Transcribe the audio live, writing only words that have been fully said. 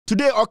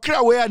Today,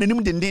 Okra where the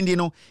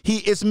name he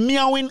is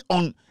meowing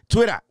on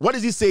Twitter. What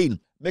is he saying?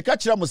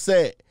 Mekachira must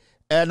say,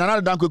 Nana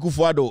Danko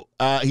Kufuado,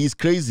 he's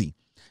crazy.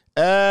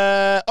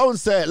 On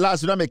say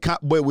last time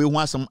boy we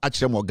want some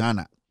Achrem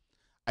Ghana.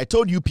 I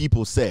told you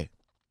people say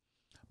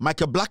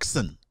Michael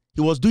Blackson,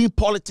 he was doing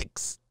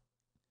politics.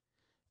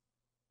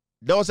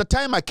 There was a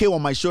time I came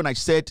on my show and I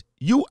said,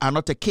 you are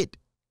not a kid.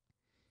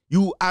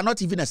 You are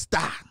not even a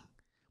star.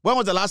 When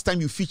was the last time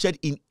you featured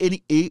in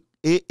any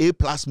A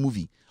plus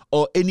movie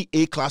or any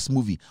A class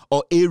movie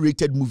or A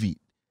rated movie?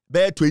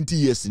 Bear 20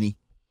 years ni.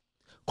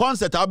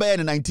 Concert in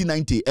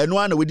 1990 and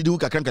one we did do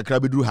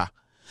kakra ha.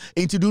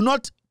 And to do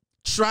not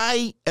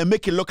try and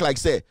make it look like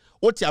say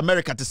what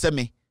America to say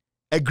me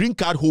a green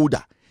card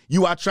holder.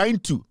 You are trying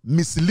to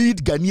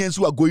mislead Ghanaians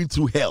who are going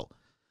through hell.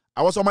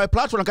 I was on my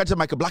platform and I said,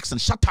 Michael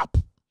Blackson, shut up.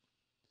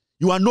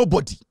 You are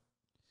nobody.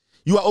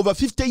 You are over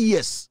 50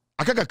 years.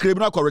 Akaka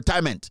criminal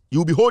retirement. You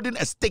will be holding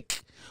a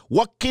stick,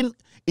 walking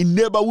in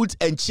neighborhoods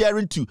and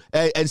cheering to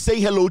and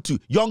saying hello to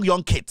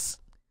young kids.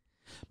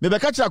 Maybe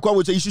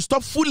you should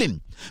stop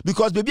fooling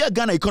because maybe a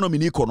Ghana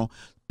economy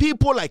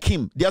people like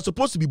him, they are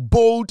supposed to be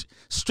bold,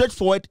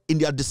 straightforward in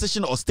their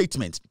decision or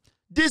statement.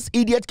 This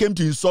idiot came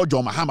to insult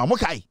John Mahama.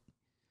 Mokai.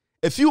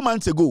 A few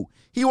months ago,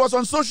 he was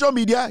on social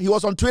media, he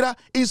was on Twitter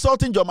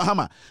insulting John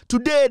Mahama.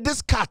 Today,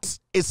 this cat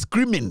is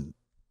screaming.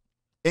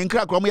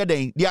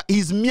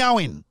 He's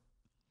meowing.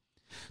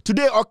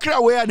 Today,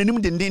 Okra where the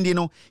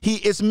name he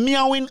is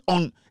meowing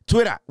on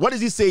Twitter. What is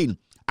he saying?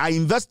 I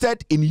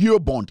invested in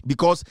Eurobond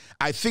because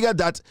I figured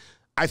that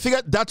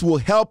will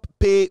help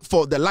pay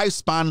for the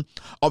lifespan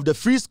of the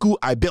free school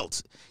I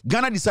built.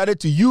 Ghana decided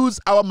to use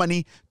our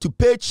money to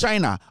pay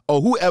China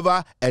or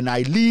whoever, and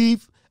I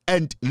leave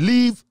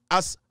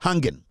us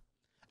hanging.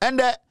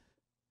 And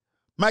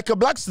Michael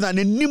Blackson and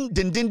nim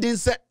din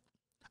se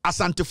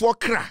asante for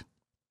kra.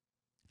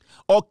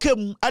 Or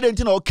kem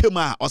adentina or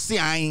kema or si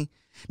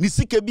ni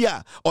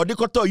sikebia or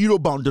dekoto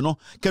Eurobond no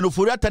can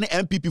ofori atane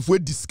MPP for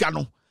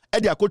discano.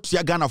 Edi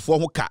akotua Ghana for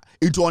hoka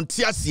into on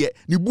tiasie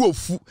ni bu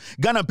ofu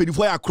Ghana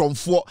pedifo ya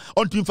kromfo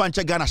onto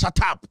mfanche Ghana. Shut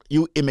up,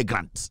 you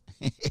immigrant.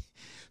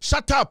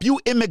 Shut up, you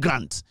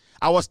immigrant.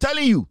 I was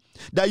telling you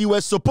that you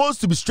were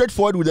supposed to be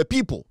straightforward with the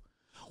people.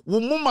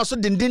 Wumuma so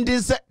din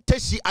se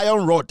teshi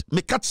iron rod.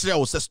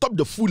 Mekachre say stop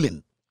the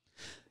fooling.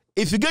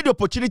 If you get the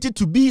opportunity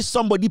to be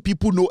somebody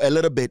people know a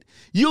little bit,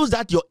 use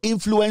that your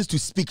influence to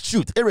speak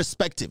truth,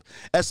 irrespective.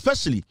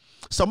 Especially,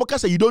 Samoka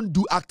say you don't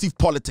do active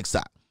politics,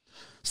 sir.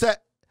 Say,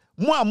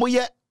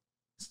 moye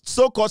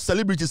so-called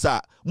celebrities,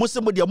 sir. Most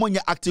somebody among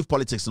your active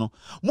politics, no.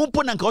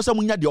 Mumpo nanka osa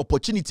munya the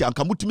opportunity and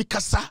kamutumi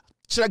kasa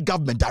chira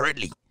government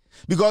directly.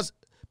 Because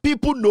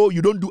people know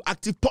you don't do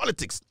active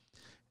politics.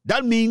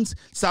 That means,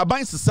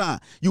 Saban Sasa,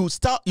 you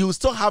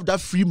still have that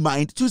free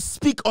mind to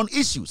speak on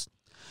issues.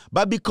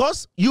 But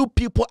because you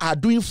people are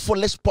doing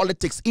foolish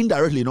politics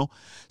indirectly, no,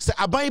 say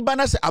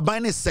Abaibana say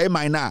Abaine say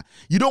minor.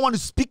 You don't want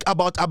to speak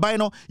about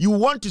Abaino. You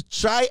want to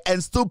try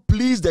and still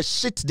please the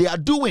shit they are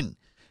doing.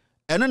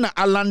 And then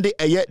Alande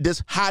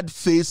this hard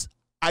face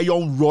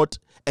iron rod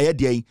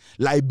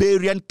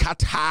Liberian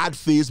cat hard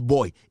face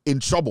boy in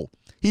trouble.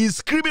 He's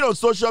screaming on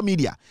social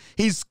media.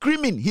 He's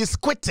screaming. He's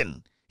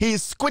quitting.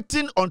 He's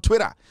quitting on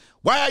Twitter.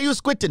 Why are you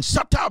quitting?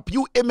 Shut up,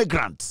 you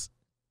immigrants.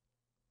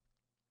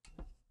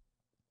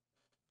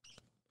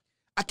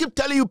 I keep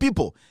telling you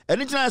people,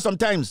 anytime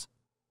sometimes,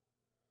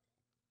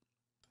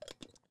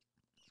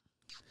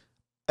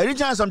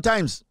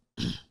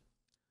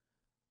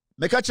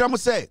 Mekachamu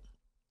say,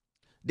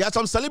 there are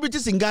some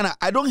celebrities in Ghana,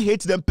 I don't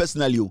hate them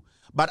personally,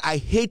 but I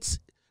hate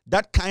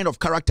that kind of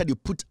character they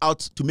put out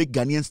to make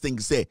Ghanaians think,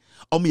 say,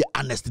 oh, me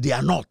honest, they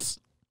are not.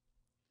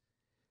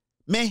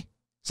 Me,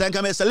 say,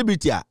 I'm a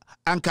celebrity,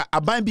 anka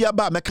aban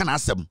biaba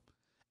mekanasem,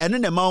 and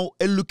then the man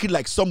looking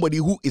like somebody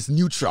who is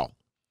neutral.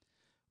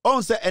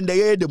 On say and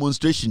the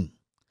demonstration,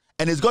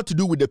 and it's got to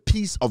do with the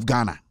peace of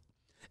Ghana.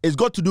 It's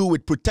got to do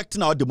with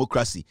protecting our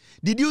democracy.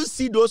 Did you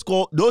see those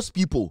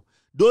people,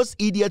 those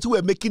idiots who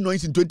were making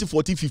noise in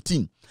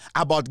 2014-15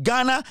 about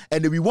Ghana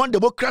and we want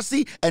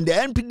democracy and the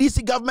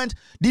NPDC government?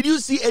 Did you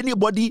see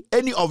anybody,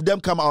 any of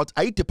them come out?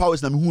 Aite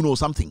Powers and who knows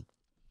something?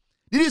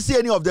 Did you see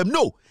any of them?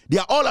 No, they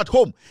are all at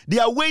home. They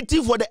are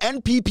waiting for the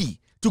NPP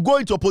to go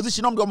into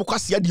opposition.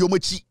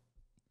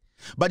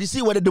 But you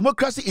see, when the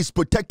democracy is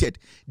protected,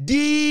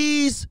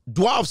 these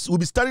dwarfs will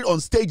be standing on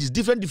stages,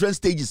 different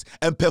stages,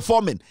 and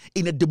performing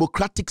in a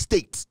democratic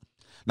state.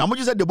 Now, when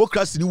you say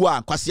democracy,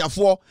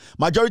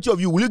 majority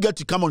of you, will you get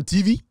to come on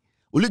TV?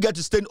 Will you get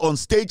to stand on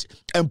stage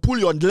and pull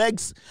your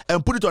legs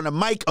and put it on a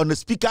mic, on the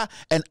speaker,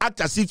 and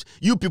act as if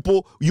you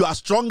people, you are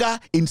stronger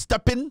in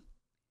stepping?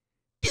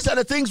 These are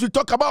the things we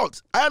talk about.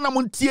 I am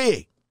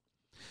into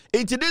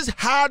this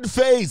hard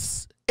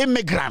face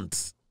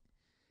immigrants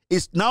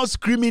is now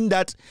screaming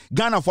that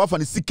Ghana for the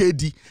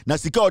CKD, na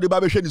sika or the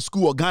babeshe in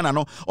school or Ghana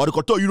no or the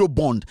koto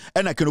Eurobond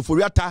and I can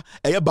oforiata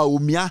eba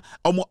umia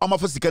omo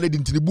for sika de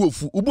ntini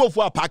buofu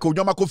apaka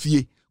onyoma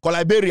kofie ko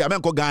Liberia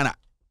men ko Ghana.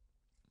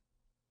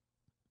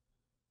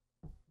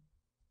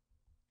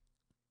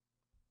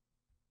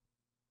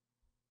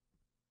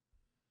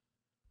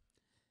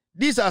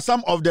 These are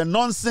some of the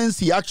nonsense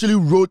he actually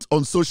wrote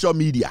on social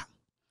media.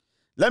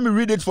 Let me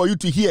read it for you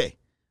to hear.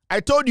 I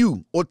told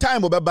you, o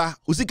time obeba,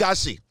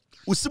 usikashi,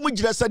 usimu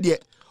jira said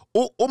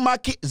o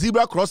maki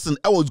zebra crossing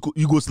was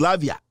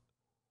Yugoslavia.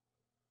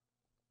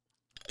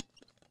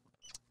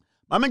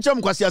 Mamencha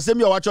mkwasi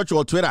asemi wa church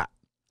or Twitter.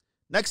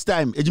 Next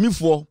time,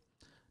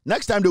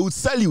 next time they will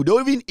sell you. They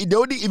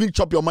won't even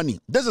chop your money.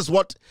 These are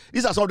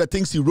some of the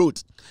things he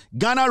wrote.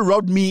 Ghana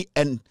robbed me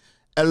and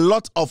a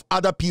lot of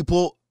other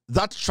people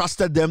that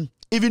trusted them,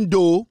 even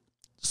though,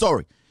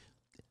 sorry,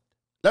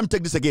 let me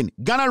take this again.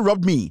 Ghana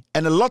robbed me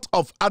and a lot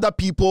of other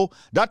people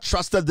that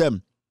trusted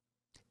them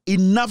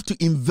enough to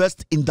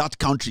invest in that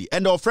country.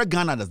 And they offer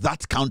Ghana as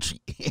that country.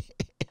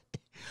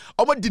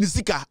 And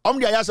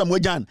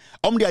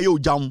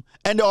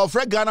they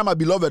offer Ghana, my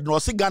beloved, no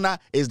see Ghana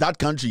is that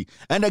country.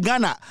 And the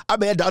Ghana, I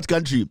bet that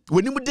country.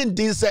 When you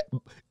didn't say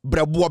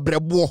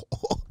brebo.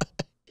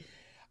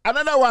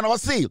 Another one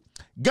was say,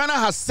 Ghana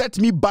has set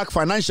me back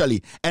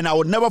financially, and I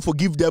will never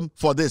forgive them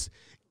for this.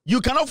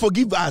 You cannot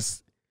forgive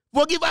us.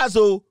 Forgive us,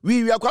 oh,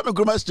 we are quite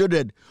grammar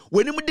student.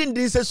 When you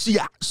didn't say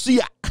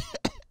suya.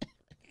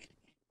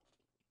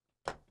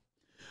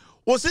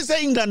 Was it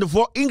say England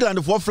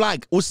for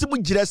flag? Was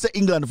it say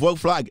England for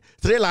flag?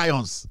 3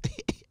 lions.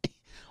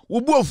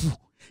 Ubofu.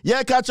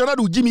 Yeah, catch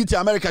another Jimmy to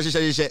America.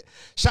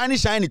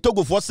 Shiny,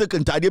 Togo for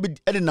second. I did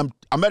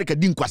America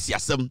didn't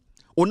quasiasem.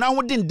 Or now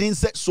didn't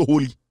say so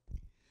holy.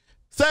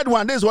 Third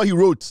one, this is what he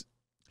wrote.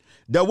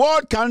 The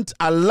world can't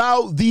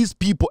allow these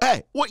people.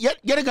 Hey, what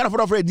you're gonna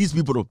afraid these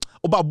people?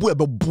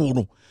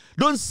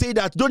 Don't say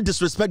that. Don't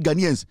disrespect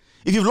Ghanaians.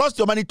 If you've lost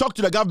your money, talk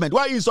to the government.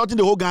 Why are you insulting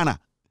the whole Ghana?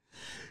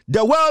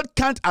 The world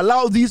can't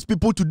allow these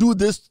people to do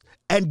this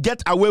and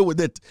get away with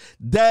it.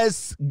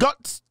 There's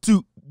got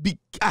to be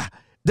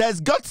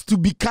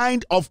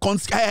kind of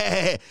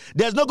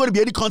there's not going to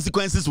be any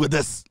consequences with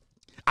this.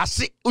 I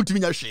say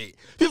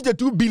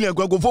 52 billion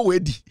go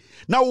forward.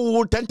 Now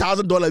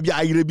 $10,000 be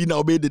I be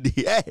now made the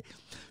day.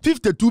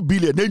 52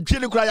 billion. Then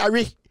Chile cry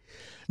away.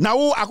 Now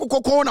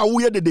akoko na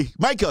wo the day.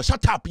 Michael,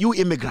 shut up, you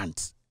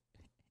immigrants.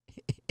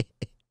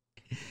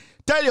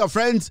 Tell your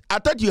friends. I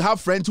thought you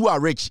have friends who are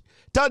rich.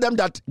 Tell them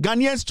that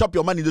Ghanaians chop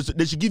your money.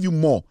 They should give you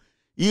more.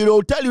 You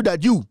know, tell you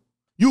that you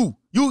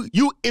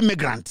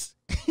immigrants.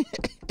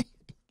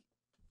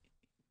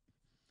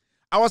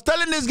 I was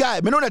telling this guy,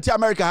 we know that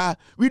America,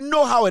 we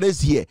know how it is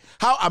here.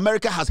 How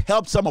America has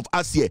helped some of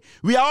us here.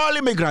 We are all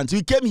immigrants.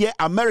 We came here,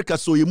 America,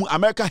 so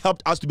America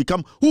helped us to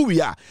become who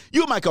we are.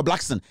 You, Michael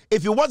Blackson,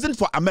 if it wasn't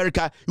for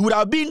America, you would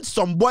have been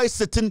some boy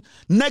sitting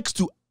next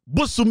to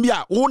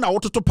Busumia, own a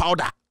water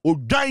powder, or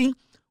dying,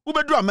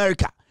 Ubedu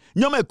America.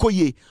 Nyome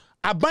koye,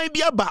 abai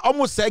biaba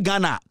almost say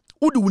Ghana.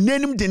 Udu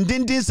name din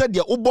said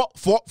the ubo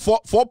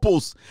four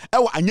posts.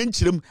 Ewa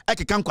anyenchirim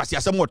ekekam kwasi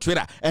asem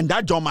Twitter and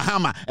that John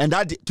Mahama and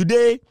that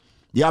today.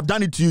 They have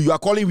done it to you. You are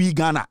calling we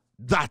Ghana.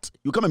 That.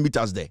 You come and meet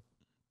us there.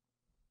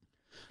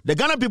 The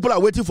Ghana people are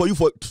waiting for you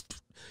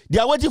they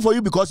are waiting for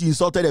you because you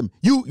insulted them.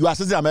 You are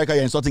assisting America,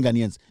 you're insulting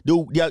Ghanaians.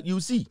 You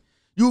see.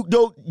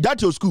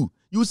 That's your school.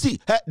 You see.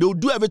 They will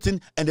do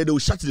everything and then they will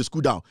shut the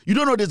school down. You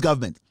don't know this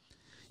government.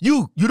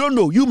 You don't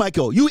know. You,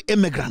 Michael, you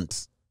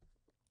immigrants.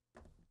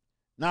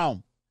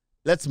 Now,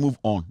 let's move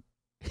on.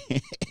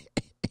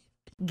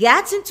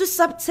 Get into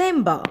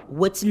September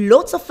with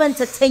lots of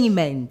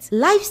entertainment,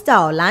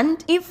 lifestyle,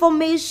 and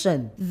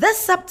information. This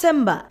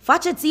September,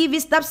 Facha TV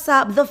steps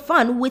up the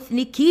fun with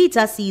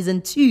Nikita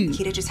Season 2.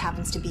 Nikita just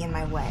happens to be in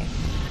my way.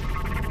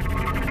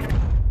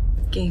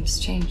 Game's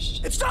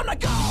changed. It's time to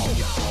go!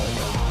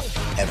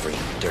 Every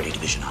dirty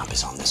division op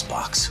is on this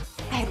box.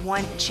 I had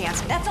one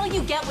chance. That's all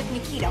you get with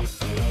Nikita.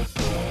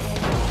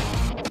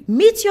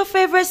 Meet your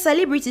favorite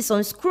celebrities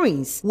on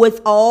screens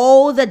with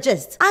all the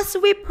gist as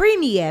we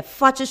premiere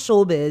Facha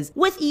Showbiz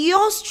with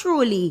yours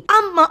truly,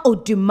 Amma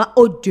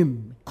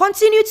Odum.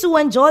 Continue to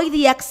enjoy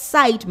the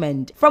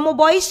excitement from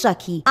Oboy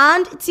Shaki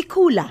and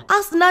Tikula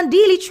as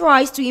Nandili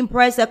tries to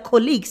impress her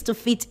colleagues to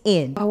fit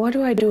in. What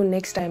do I do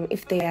next time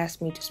if they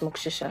ask me to smoke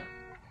shisha?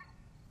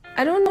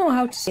 I don't know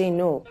how to say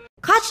no.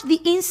 Catch the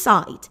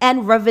insight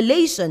and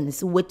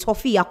revelations with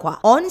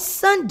Tofiakwa on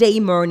Sunday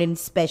morning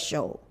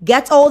special.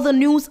 Get all the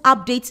news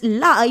updates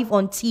live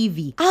on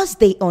TV as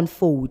they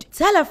unfold.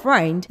 Tell a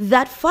friend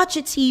that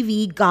Facha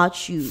TV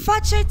got you.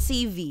 Facha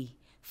TV.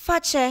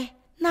 Facha,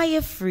 now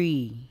you're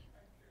free.